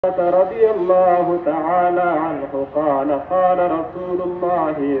رضي الله تعالى عنه قال قال رسول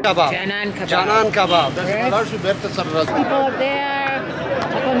الله Janan kebab. People up there,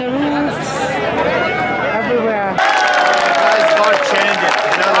 up on the roofs, everywhere.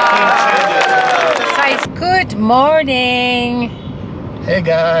 Good morning. Hey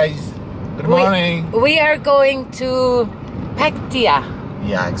guys, good morning. We are going to Paktia.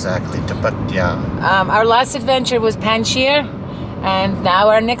 Yeah, exactly, to Paktia. Our last adventure was Panjshir, and now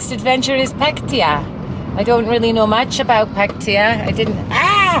our next adventure is Paktia. I don't really know much about Paktia. I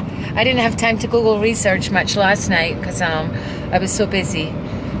didn't have time to Google research much last night because I was so busy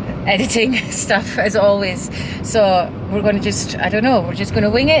editing stuff as always. So we're going to just, I don't know, we're just going to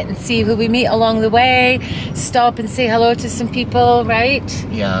wing it and see who we meet along the way, stop and say hello to some people, right?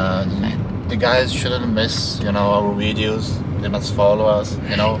 Yeah, the guys shouldn't miss, our videos. They must follow us,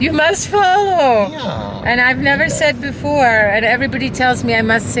 You must follow. Yeah. And I've never said before, and everybody tells me I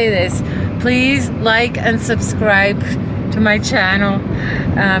must say this, please like and subscribe to my channel.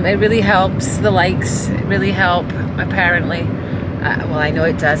 It really helps, the likes really help, apparently. Well, I know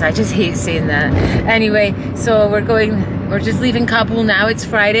it does, I just hate saying that. Anyway, so we're just leaving Kabul now. It's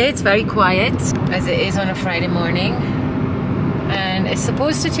Friday, it's very quiet, as it is on a Friday morning. And it's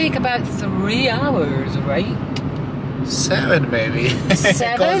supposed to take about 3 hours, right? 7 maybe.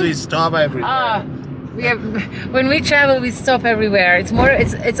 7? Because we stop everywhere. When we travel, we stop everywhere.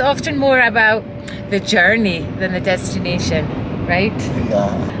 It's often more about the journey than the destination, right? Yeah.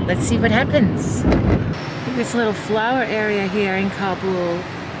 Let's see what happens. This little flower area here in Kabul.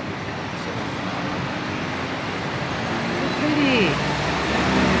 So pretty.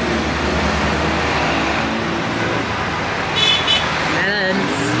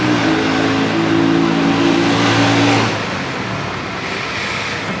 Melons.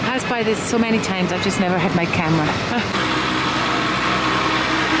 I've passed by this so many times, I've just never had my camera.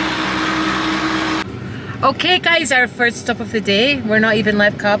 Okay guys, our first stop of the day. We're not even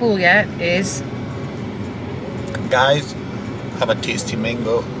left Kabul yet, is... Guys, have a tasty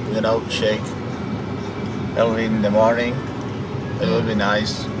mango, shake early in the morning. It will be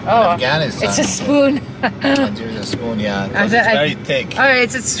nice. Oh, Afghanistan. it's a spoon. There's a spoon, yeah. It's very thick. Oh,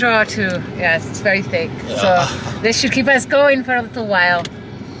 it's a straw too. Yes, it's very thick. Yeah. So this should keep us going for a little while.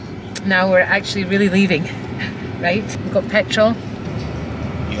 Now we're actually really leaving, right? We've got petrol.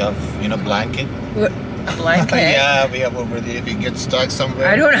 You have, blanket. A blanket? Yeah, we have over there if you get stuck somewhere.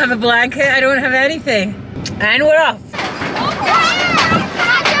 I don't have a blanket. I don't have anything. And we're off.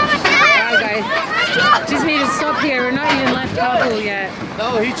 Alright guys, just need to stop here. We're not even left Kabul yet.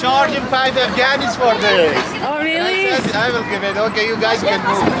 No, he charged him 5 Afghanis for this. Oh really? I will give it. Okay, you guys can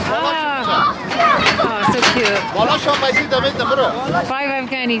move. Oh, so cute. 5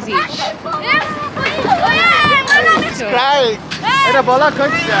 Afghanis each. Crying.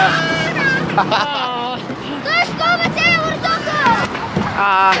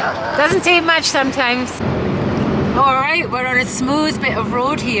 Doesn't take much sometimes. Alright, we're on a smooth bit of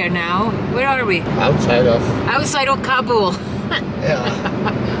road here now. Where are we? Outside of Kabul. Yeah.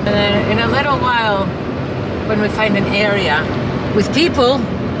 And then in a little while, when we find an area with people,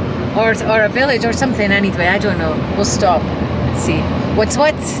 or a village or something anyway, I don't know, we'll stop and see what's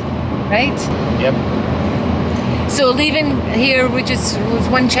what, right? Yep. So leaving here, was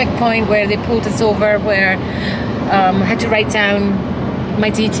one checkpoint where they pulled us over, where I had to write down my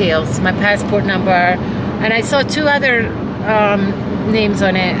details, my passport number, and I saw 2 other names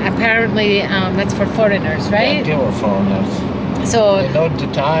on it. Apparently that's for foreigners, right? Yeah, they were foreigners. So they note the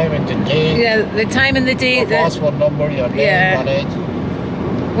time and the date. Yeah, the time and the date. Your passport number, your name on it.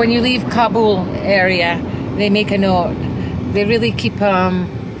 When you leave Kabul area, they make a note. They really keep an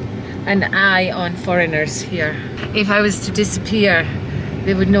eye on foreigners here. If I was to disappear,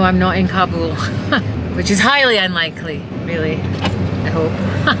 they would know I'm not in Kabul, which is highly unlikely, really, I hope.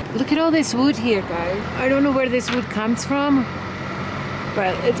 Look at all this wood here, guys. I don't know where this wood comes from,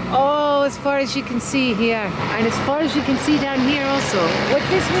 but it's all as far as you can see here. And as far as you can see down here also. What's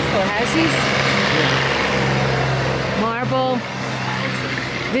this wood for? Houses? Marble.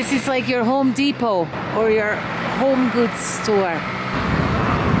 This is like your Home Depot or your home goods store.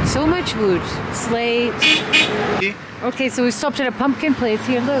 So much wood. Slate. Okay, so we stopped at a pumpkin place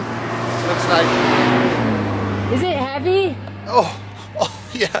here. Look. Looks like. Is it heavy? Oh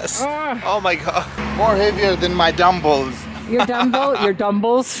yes. Oh my God. More heavier than my dumbbells. Your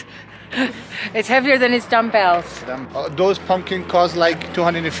dumbbells? It's heavier than his dumbbells. Those pumpkin cost like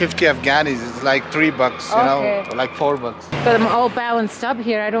 250 Afghanis. It's like $3, or like $4. But I'm all balanced up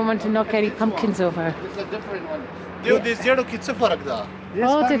here. I don't want to knock any pumpkins over. It's a different one. دیو د زیړو کې څه فرق ده؟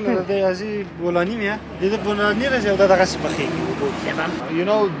 All different. You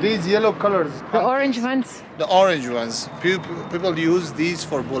know these yellow colors. The orange ones. The orange ones. People use these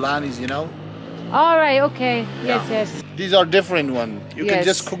for bolanis, you know. All right. Okay. Yes. Yeah. Yes. These are different one. You can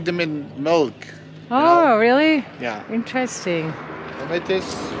just cook them in milk. Oh, really? Yeah. Interesting. And it is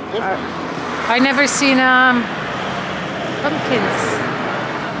different. I never seen pumpkins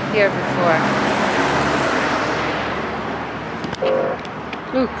here before.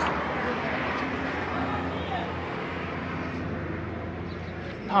 Look.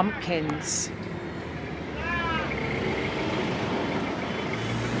 Pumpkins.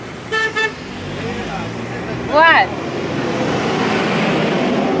 What?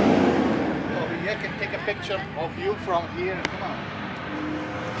 You can take a picture of you from here. Come on.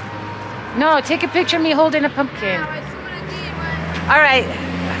 No, take a picture of me holding a pumpkin. All right.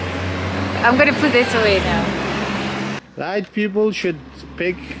 I'm going to put this away now. Light people should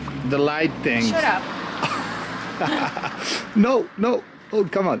pick the light things. Shut up. No. Oh,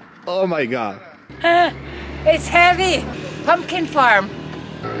 come on. Oh my God. It's heavy. Pumpkin farm.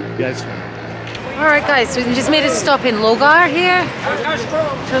 Yes. All right, guys. So we just made a stop in Logar here.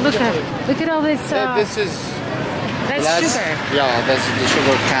 So look at all this. This is. That's sugar. Yeah, that's the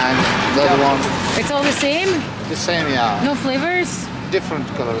sugar can. The other one. It's all the same? The same, yeah. No flavors? Different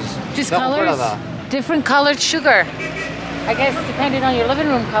colors. Just colors? Different colored sugar. I guess depending on your living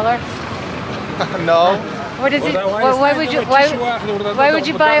room color. No. What is it? Why would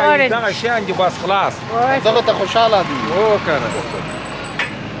you buy orange?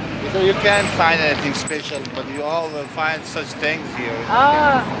 So you can't find anything special, but you all will find such things here.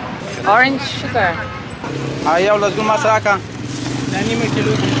 Oh, orange sugar.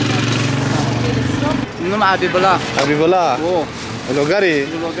 Abibullah. Logari.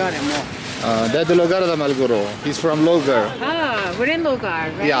 That's the Logar of Malgoro. He's from Logar. Ah, we're in Logar,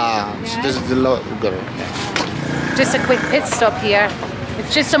 right? Yeah, so this is the Logar. Just a quick pit stop here.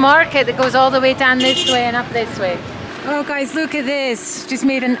 It's just a market that goes all the way down this way and up this way. Oh guys, look at this. Just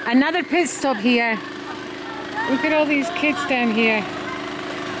made another pit stop here. Look at all these kids down here.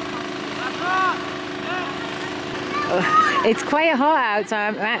 It's quite hot out,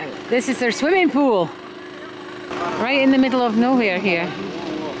 so this is their swimming pool. Right in the middle of nowhere here.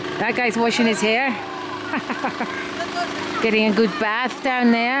 That guy's washing his hair. Getting a good bath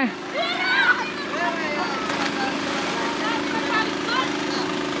down there.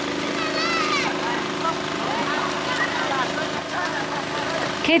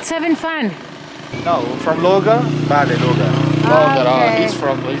 Kids having fun? No, from Logar? Bale, Logar. Logar, okay.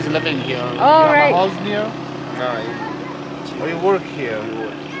 He's living here. Oh, you right. have a house near? No. Oh, you work here?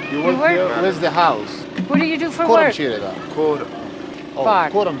 You work here? Where's the house? What do you do for work? Far.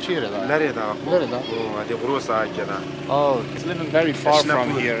 Oh, he's living very far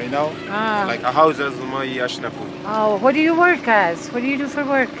from here, you know? Ah. Like a house as Oh, what do you work as? What do you do for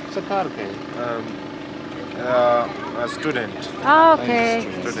work? It's a car pay. a student. Oh, okay.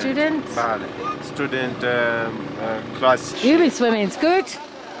 Student? Student class. You've been swimming. It's good?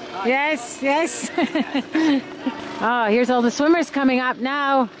 Yes, yes. Oh, here's all the swimmers coming up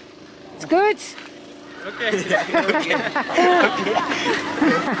now. It's good? Okay.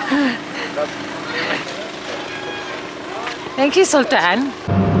 Thank you, Sultan.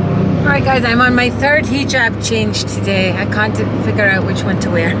 Alright guys, I'm on my third hijab change today. I can't figure out which one to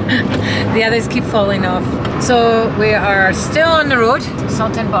wear. The others keep falling off. So we are still on the road.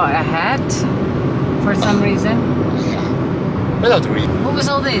 Sultan bought a hat for some reason. Without reason. What was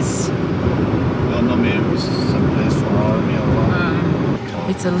all this? Don't know, maybe it was some place for army or what.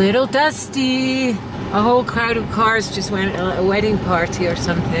 It's a little dusty. A whole crowd of cars just went to a wedding party or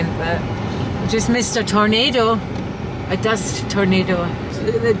something, but we just missed a tornado. A dust tornado.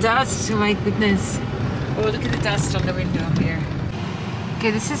 Look at the dust, oh my goodness. Oh, look at the dust on the window here.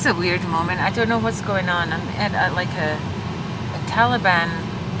 Okay, this is a weird moment. I don't know what's going on. I'm at like a Taliban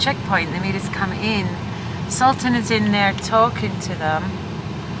checkpoint. They made us come in. Sultan is in there talking to them.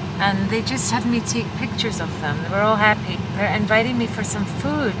 And they just had me take pictures of them. They were all happy. They're inviting me for some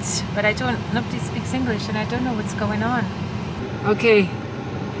food, but nobody speaks English and I don't know what's going on. Okay,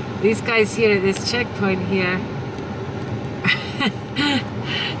 these guys here at this checkpoint here,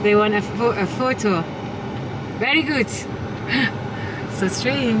 they want a photo. Very good. So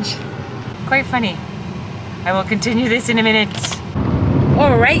strange. Quite funny. I will continue this in a minute.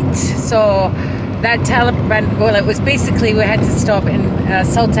 Alright, so that Taliban, well, it was basically we had to stop and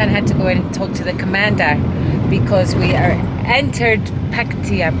Sultan had to go in and talk to the commander because we are entered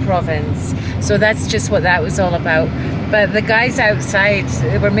Paktia province. So that's just what that was all about. But the guys outside,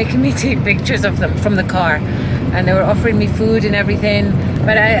 they were making me take pictures of them from the car. and they were offering me food and everything,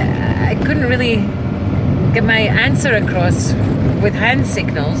 but I couldn't really get my answer across with hand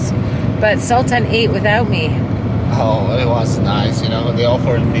signals. But Sultan ate without me. Oh, it was nice, you know. They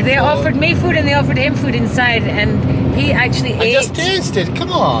offered me food. They offered me food and they offered him food inside, and he actually ate. I just tasted,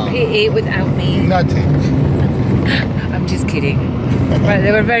 come on. He ate without me. Nothing. I'm just kidding. But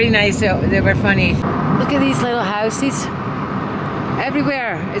they were very nice, they were funny. Look at these little houses.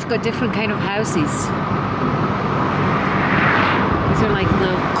 Everywhere it's got different kind of houses. These are like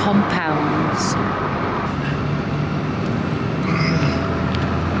little compounds.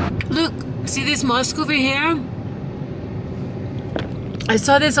 Look, see this mosque over here? I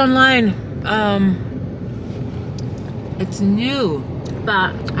saw this online. It's new,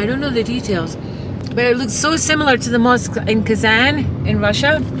 but I don't know the details. But it looks so similar to the mosque in Kazan in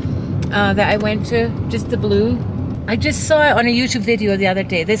Russia that I went to, just the blue. I just saw it on a YouTube video the other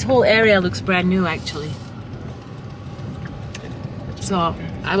day. This whole area looks brand new actually. So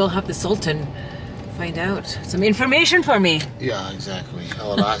I will have the Sultan find out some information for me. Yeah, exactly. I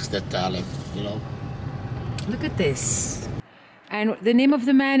will ask that talent, you know. Look at this. And the name of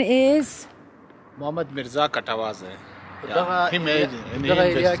the man is? Mohammed Mirza Katawaze. Yeah, he made it.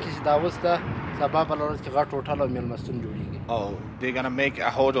 Oh, they're gonna make a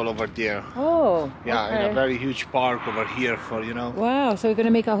hotel over there. Oh, yeah, okay. in a very huge park over here for, you know. Wow, so we're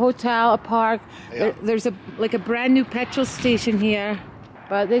gonna make a hotel, a park. Yeah. There's like a brand new petrol station here.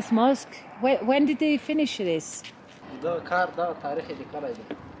 But this mosque, when did they finish this? Oh.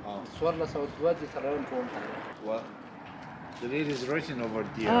 Well, the name is written over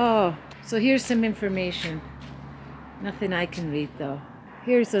there. Oh, so here's some information. Nothing I can read though.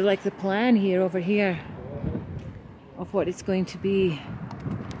 Here's like the plan here over here of what it's going to be.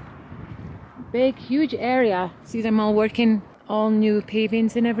 Big, huge area. See them all working, all new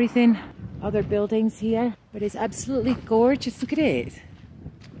pavings and everything. Other buildings here, but it's absolutely gorgeous. Look at it.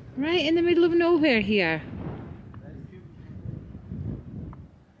 Right in the middle of nowhere here.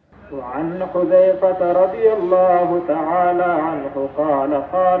 وعن حذيفة رضي الله تعالى عنه قال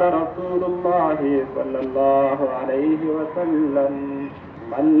قال رسول الله صلى الله عليه وسلم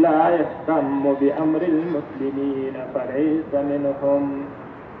من لا يهتم بأمر المسلمين فليس منهم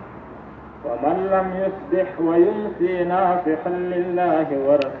ومن لم يصبح ويمسي ناصحا لله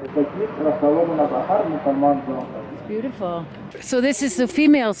ورسوله. It's beautiful. So this is the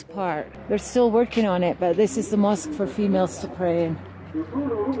females part. They're still working on it, but this is the mosque for females to pray in.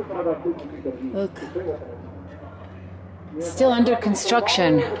 Look, still under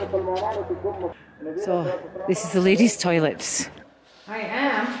construction. So this is the ladies' toilets. I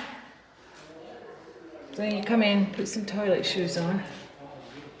am. So you come in, put some toilet shoes on.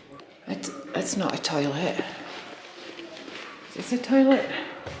 That's not a toilet. Is this a toilet?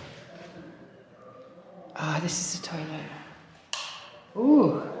 Ah, this is a toilet.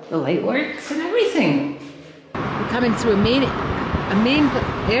 Ooh, the light works and everything. We're coming through a main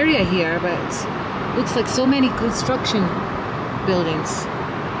area here, but it looks like so many construction buildings.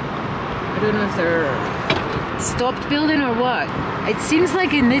 I don't know if they're stopped building or what. It seems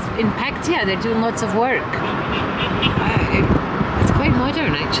like in Paktia they're doing lots of work. It's quite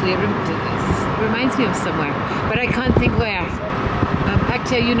modern actually. It reminds me of somewhere, but I can't think where.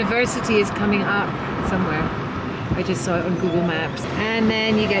 Paktia University is coming up somewhere. I just saw it on Google Maps. And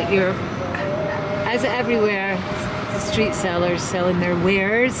then you get your, as everywhere, street sellers selling their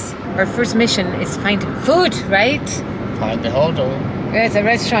wares. Our first mission is find food, right? Find the hotel. Yeah, it's a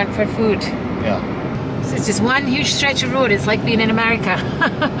restaurant for food. Yeah. So it's just one huge stretch of road. It's like being in America.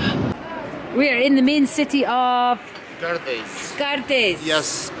 We are in the main city of Gardes.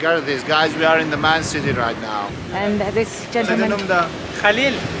 Yes, Gardes. Guys, we are in the main city right now. And this gentleman...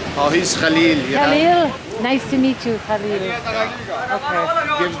 Khalil. Oh, he's Khalil. Khalil, nice to meet you, Khalil.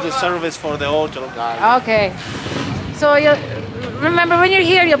 Okay. Gives the service for the hotel, guys. Okay. So you remember when you're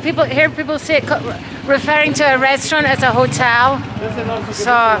here, you'll hear people say referring to a restaurant as a hotel.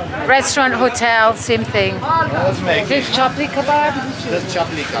 So restaurant, hotel, same thing. Let's make This chapli kebab. That's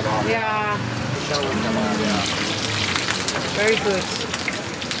chapli kebab. Yeah. Yeah. Very good.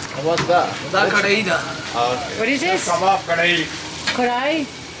 And what's that? Okay. What is this? Kebab karai. Karai?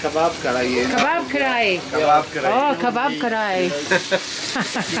 Kebab karai. Kebab karai. Kebab karai. Oh, kebab karai.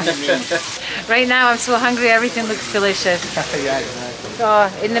 Right now I'm so hungry, everything looks delicious. Yeah. So,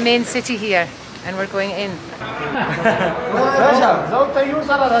 in the main city here, and we're going in. I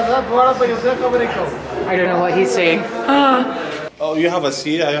don't know what he's saying. Oh, you have a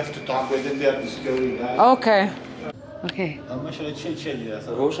seat. I have to talk with him. They are just going, guys. Okay. Okay.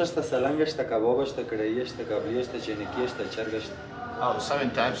 Oh, 7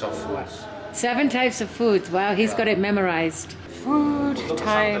 types of foods. 7 types of foods. Wow, he's got it memorized. Food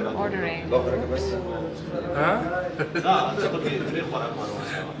time ordering.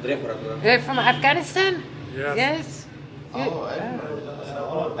 They're from Afghanistan? Yes. Yes?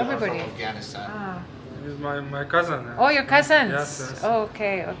 Everybody. Afghanistan. Ah. He's my cousin. Oh, your cousins? Yes. Oh,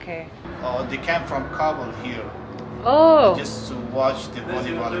 okay, okay. Oh, they came from Kabul here Oh. just to watch the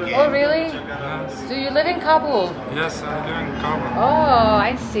volleyball game. Oh, really? Yes. Do you live in Kabul? Yes, I live in Kabul. Oh,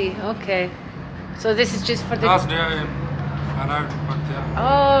 I see. Okay. So this is just for the... Last day I arrived in Paktia.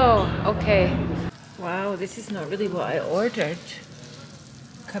 Oh, okay. Wow, this is not really what I ordered.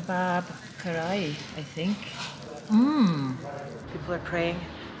 Kebab karai, I think. Mmm. People are praying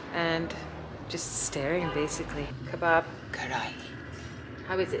and just staring, basically. Kebab karai.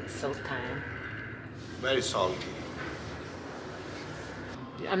 How is it, Sultan? Very salty.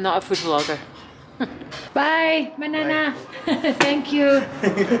 I'm not a food vlogger. Bye, banana. Thank you.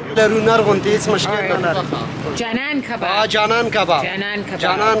 Janan kebab. جانان کباب Janan kebab.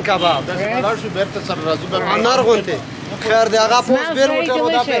 جانان کباب نرغونته خیر دی هغه پوس Smells بیر very موټر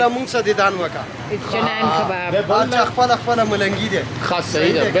ودا delicious. پیرا مونږ څه دیدان وکا It's Janan kebab. هر خپل خپل ملنګی دی خاص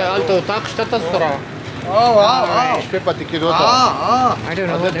سعيدة بقالته وطاق شتت الصراع او كيف بدك دوتا I don't know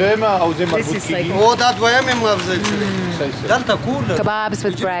هذا what دائما او زي this مربوط is like. كيجي او دا دویم مغزل دلته کول Kebabs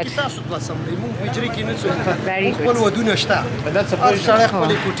with bread. تاسو بسم لیمون بجری کې نه څه Very خپل good. ودونه شته that's a هر pleasure سړی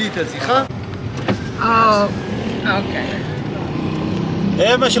خپل کوټی ته ځي ښه Oh, okay.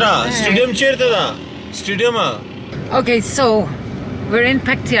 ايه مشرا ستاديوم چیرته ده ستاديوم Okay, so we're in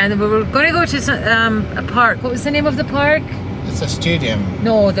Paktia and we were going to go to a park. What was the name of the park? it's a stadium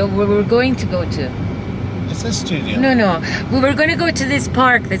No, we were going to go to. it's a stadium No. We were going to go to this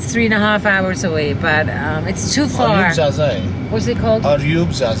park that's 3.5 hours away, but it's too far. Aryub Zazai What's it called? Aryub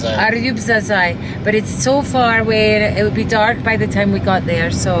Zazai Aryub Zazai. But it's so far away and it would be dark by the time we got there.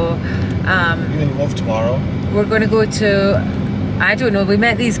 So you will move tomorrow we're going to go to, I don't know, we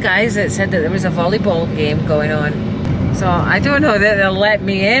met these guys that said that there was a volleyball game going on. So I don't know that they'll let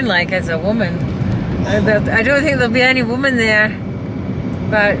me in like as a woman. I don't think there'll be any woman there.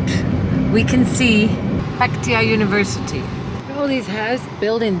 But we can see Paktia University. All these house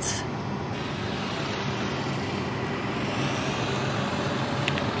buildings.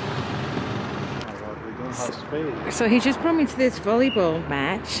 So he just brought me to this volleyball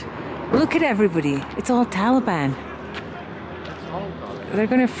match. Look at everybody. It's all Taliban. They're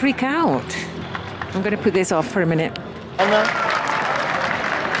going to freak out. I'm going to put this off for a minute.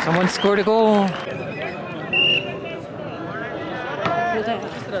 Someone scored a goal.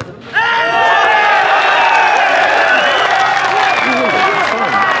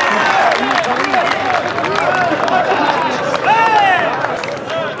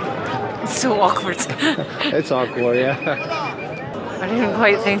 It's so awkward. it's awkward yeah I didn't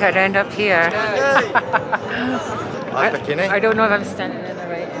quite think I'd end up here. I don't know if I'm standing in the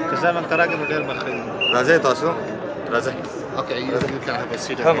right area. okay you can have a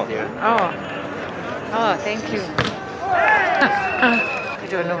seat over here Oh, thank you. I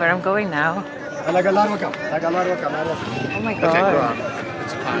don't know where I'm going now. Oh my god. okay go on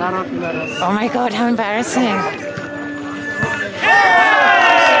it's fine Oh my god, how embarrassing.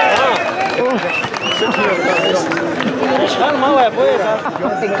 Oh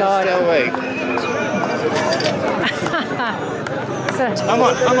my god. stay awake Come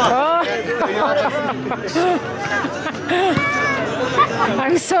on.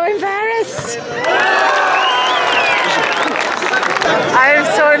 I'm so embarrassed. I'm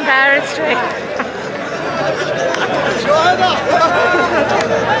so embarrassed right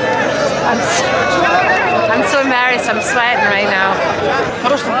I'm so embarrassed. I'm sweating right now.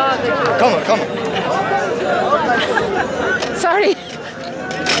 come on Sorry.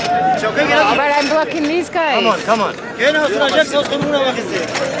 But I'm blocking these guys. come on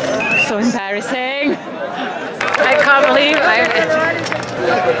So embarrassing. I can't believe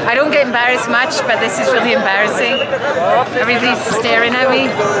I don't get embarrassed much, but this is really embarrassing. Everybody's staring at me.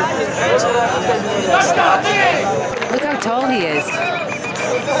 Look how tall he is.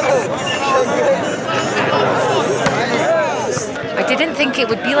 I didn't think it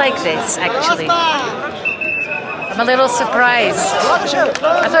would be like this, actually. I'm a little surprised.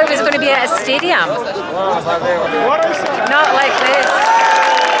 I thought it was going to be at a stadium. Not like this.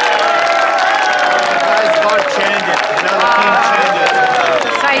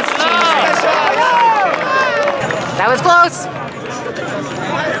 Size changing. That was close.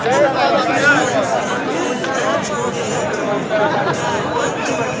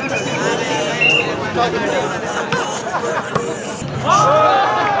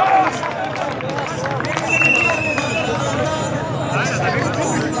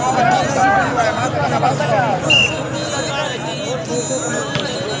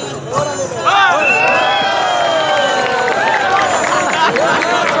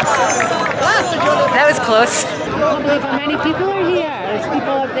 was close. I can't believe how many people are here. There's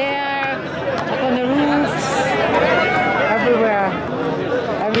people up there, up on the roofs, everywhere,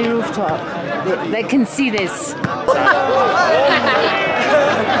 every rooftop. They can see this. That's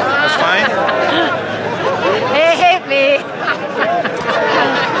fine. They hate me.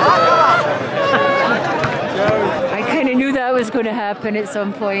 I kind of knew that was going to happen at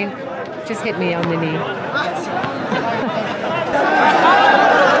some point. Just hit me on the knee.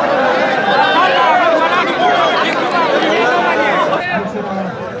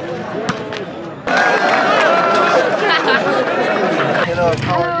 Hello,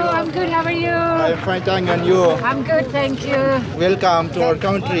 how are you? I'm good, how are you? I'm fine, thank you. And you? I'm good, thank you. Welcome to our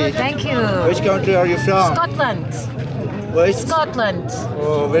country. Thank you. Which country are you from? Scotland. Which? Scotland.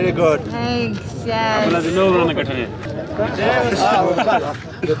 Oh, very good. Thanks, yes. Okay.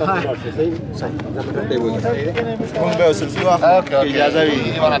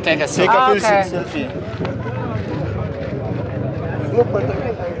 You want to take a Take selfie? a Okay. selfie.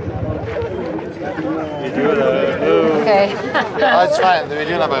 Okay. It's fine. The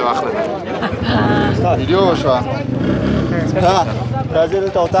video نبغى واخده. فيديو شو؟ ها راځي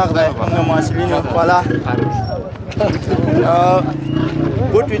دلته اتاق دی موږ محصلین والا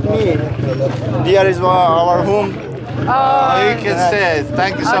put with me. Here is our home. Oh, You can say it.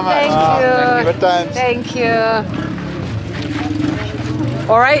 Thank you so much. thank you. Good times. Thank you.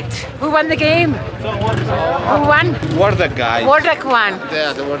 All right. Who won the game? Who won? We're the guys. Wardak won.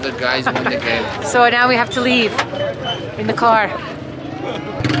 Yeah, they were the guys who won the game. So now we have to leave in the car.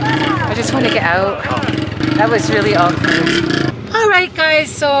 I just want to get out. That was really awkward. All right, guys.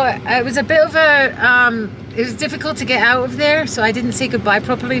 So it was a bit of a. It was difficult to get out of there, so I didn't say goodbye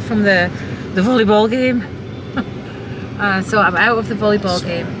properly from the volleyball game. So I'm out of the volleyball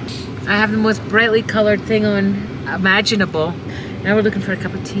game. I have the most brightly coloured thing on imaginable. Now we're looking for a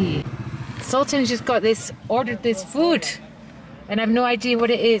cup of tea. Sultan just got this, ordered this food, and I have no idea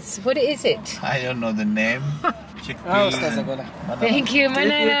what it is. What is it? I don't know the name. Chickpeas. Thank you,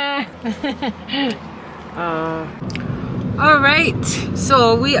 Manana. All right,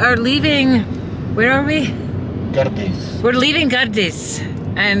 so we are leaving. Where are we? Gardis. We're leaving Gardis,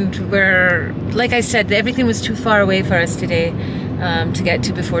 and we're, like I said, everything was too far away for us today to get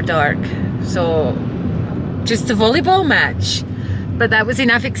to before dark. So just a volleyball match. But that was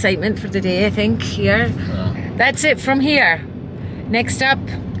enough excitement for the day, I think, here. That's it from here. Next up,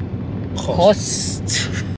 Khost.